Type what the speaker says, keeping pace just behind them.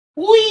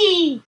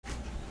Wee!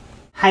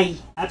 Hi!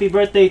 Happy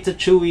birthday to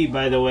Chewy,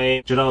 by the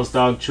way. Janelle's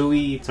dog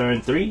Chewy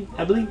turned 3,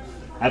 I believe.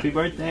 Happy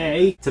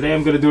birthday! Today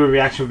I'm gonna do a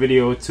reaction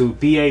video to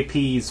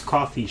B.A.P's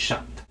Coffee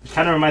Shop. It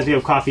kind of reminds me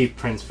of Coffee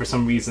Prince for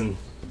some reason.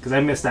 Because I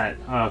missed that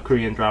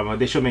Korean drama.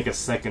 They should make a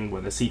second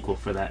one, a sequel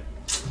for that.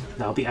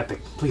 That'll be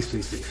epic. Please,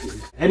 please, please,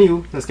 please.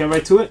 Anywho, let's get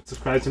right to it.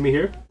 Subscribe to me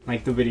here.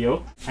 Like the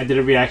video. I did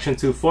a reaction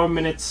to 4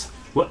 minutes.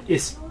 What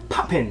is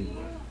poppin'?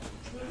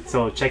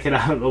 So check it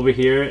out over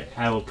here.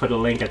 I will put a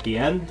link at the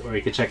end, or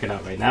you can check it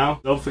out right now.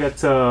 Don't forget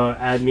to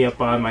add me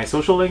up on my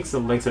social links. The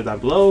links are down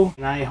below.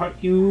 And I heart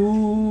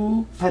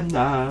you,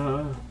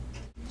 panda.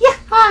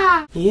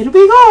 Yeah! Here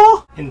we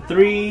go! In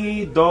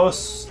 3, 2,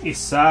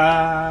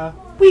 1,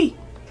 wee!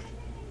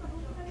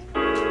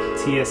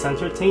 TS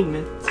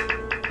Entertainment.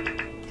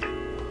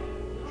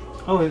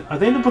 Oh, are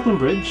they in the Brooklyn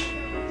Bridge?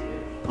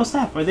 Oh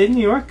snap, are they in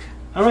New York?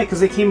 Alright, because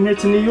they came here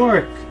to New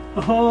York.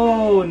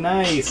 Oh,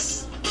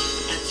 nice.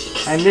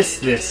 I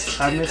missed this.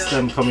 I missed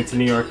them coming to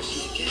New York.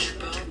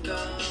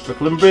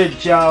 Brooklyn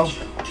Bridge, y'all.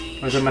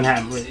 Or is it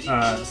Manhattan Bridge?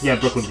 Yeah,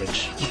 Brooklyn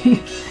Bridge.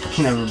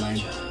 Never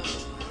mind.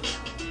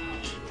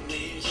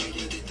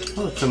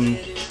 Oh, it's some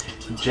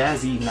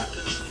jazzy, not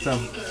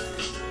some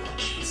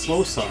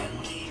slow song.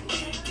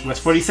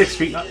 West 46th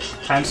Street,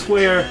 Times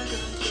Square. I'm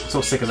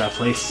so sick of that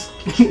place.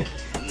 Too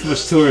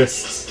much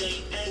tourists.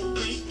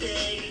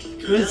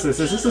 What is this?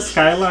 Is this the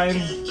skyline?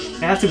 It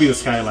has to be the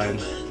skyline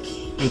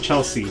in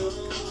Chelsea.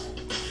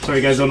 Sorry,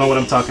 you guys don't know what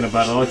I'm talking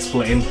about. I'll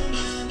explain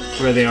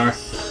where they are.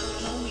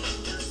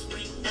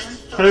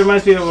 Kind of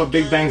reminds me of a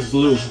Big Bang's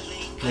Blue.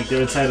 Like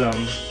they're inside a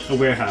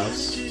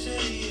warehouse.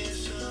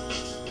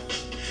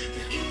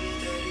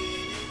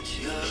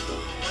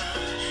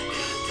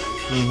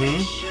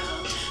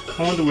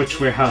 I wonder which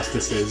warehouse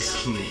this is.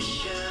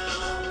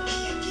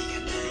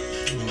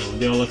 Oh,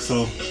 they all look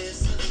so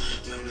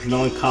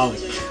melancholic.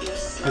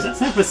 Is that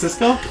San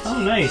Francisco? Oh,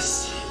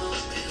 nice.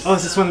 Oh,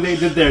 is this when they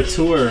did their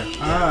tour?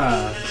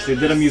 Ah, they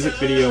did a music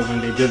video when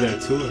they did their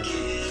tour.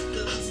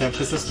 San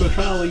Francisco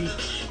Trolley.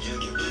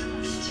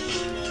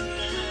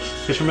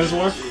 Fisherman's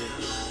Wharf?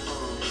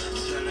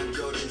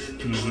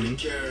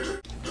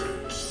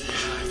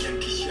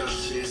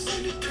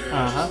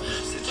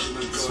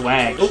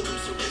 Swag. Oh!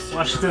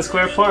 Washington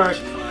Square Park. I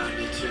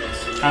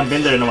haven't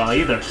been there in a while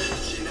either.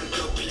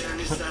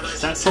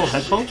 Is that Soul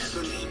Headphones?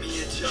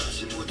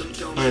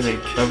 Where are they?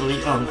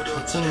 Beverly? Oh,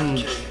 it's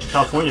in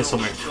California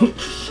somewhere.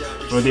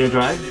 Rodeo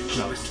Drive?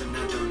 No.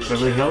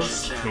 Beverly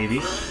Hills? Maybe.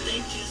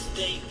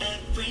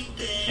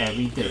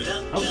 Every day.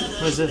 Oh,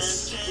 what is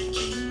this?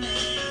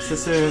 Is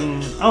this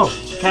in... Oh,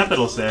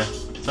 Capitol's there.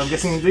 So I'm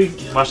guessing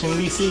Washington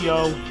DC,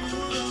 yo.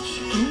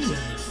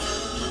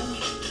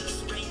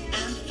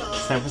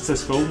 San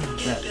Francisco,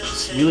 that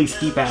really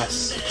steep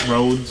ass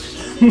roads.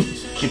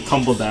 You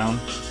tumble down.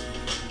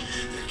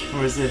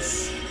 Where is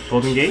this?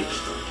 Golden Gate?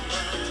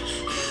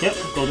 Yep,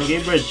 Golden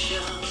Gate Bridge.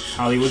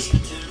 Hollywood,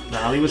 the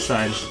Hollywood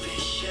sign.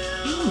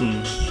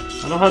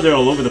 I know how they're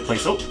all over the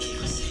place.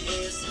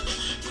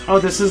 Oh,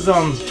 this is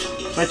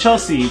by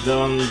Chelsea.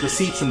 The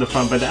seats in the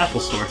front by the Apple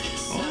store.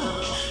 Oh,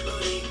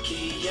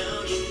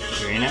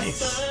 very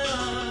nice.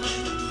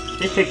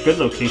 They pick good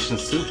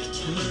locations too.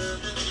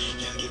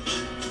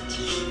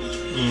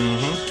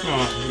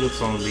 Oh, it looks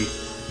lonely.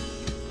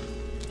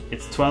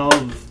 It's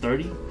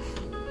 12:30.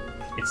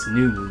 It's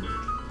noon.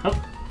 Oh,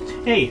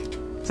 hey,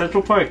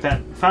 Central Park,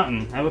 that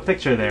fountain. I have a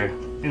picture there.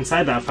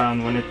 Inside that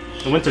fountain when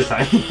it's the winter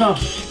time.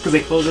 Because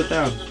they close it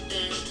down.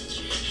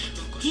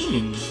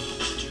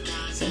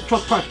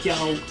 Central Park,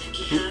 yo.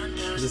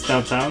 Is this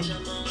downtown?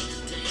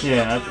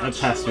 Yeah, I've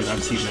passed through.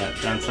 I've seen that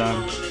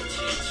downtown.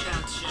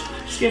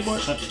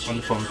 Skateboard. Oh, on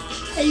the phone.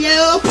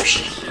 Hello.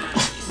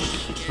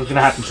 What's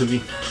gonna happen to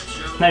me?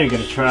 Now you're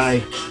gonna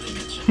try.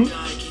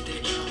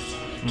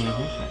 Yeah,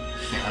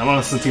 I don't want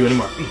to listen to you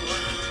anymore.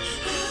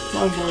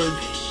 Longboard.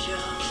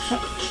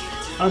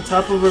 On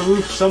top of a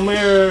roof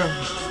somewhere.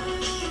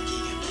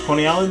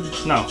 Coney Island?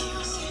 No.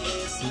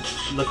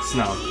 Looks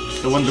no.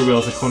 The Wonder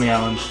Wheel's at Coney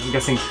Island. I'm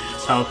guessing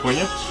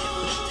California.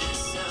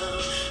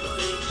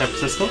 San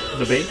Francisco?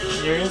 The Bay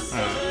Area?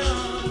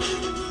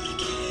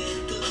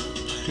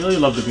 Really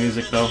love the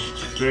music though.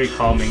 It's very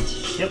calming.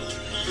 Yep.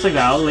 It's like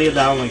that. I'll lay it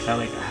down like that.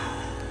 Like.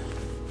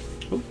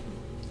 Oh.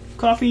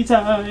 Coffee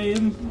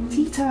time!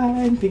 Tea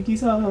time!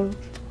 Pinkies up!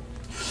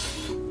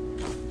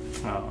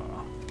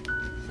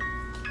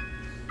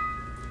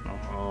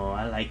 Oh,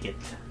 I like it.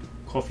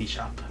 Coffee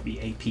shop.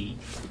 B.A.P.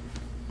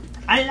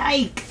 I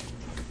like!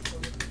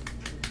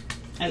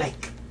 I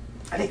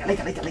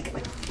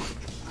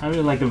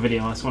really like the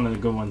video. It's one of the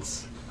good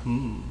ones.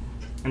 And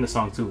the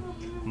song too.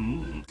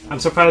 I'm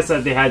surprised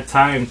that they had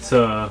time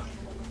to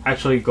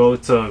actually go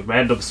to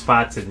random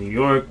spots in New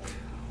York,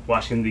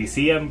 Washington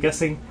DC, I'm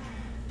guessing,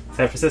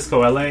 San Francisco,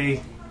 LA,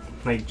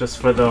 like just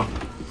for to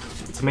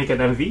make an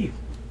MV.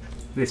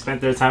 They spent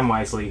their time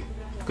wisely.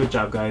 Good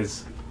job,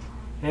 guys.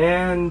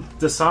 And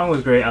the song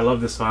was great. I love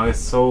this song. It's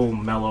so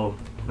mellow.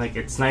 Like,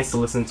 it's nice to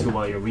listen to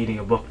while you're reading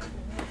a book,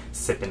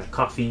 sipping a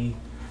coffee.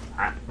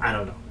 I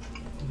don't know.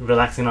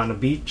 Relaxing on the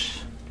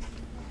beach.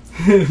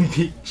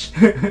 Beach.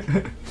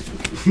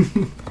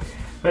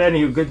 But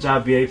anywho, good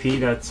job B.A.P.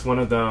 That's one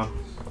of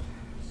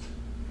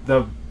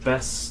the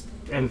best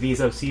MVs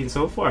I've seen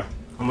so far,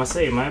 I must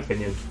say, in my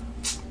opinion.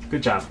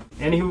 Good job.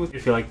 Anywho,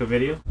 if you like the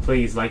video,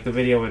 please like the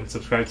video and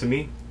subscribe to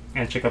me,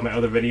 and check out my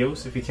other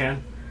videos if you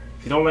can.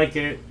 If you don't like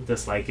it,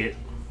 dislike it.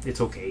 It's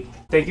okay.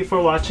 Thank you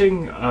for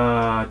watching.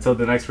 Till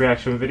the next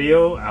reaction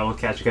video, I will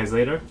catch you guys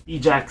later.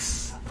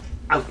 E.J.A.X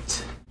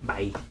out.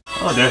 Bye.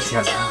 Oh, there's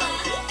Tiana.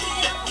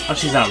 Oh,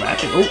 she's not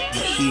rapping. Oh,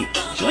 she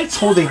likes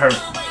holding her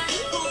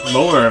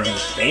lower.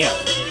 Damn.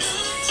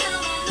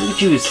 Look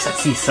at you,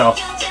 sexy self.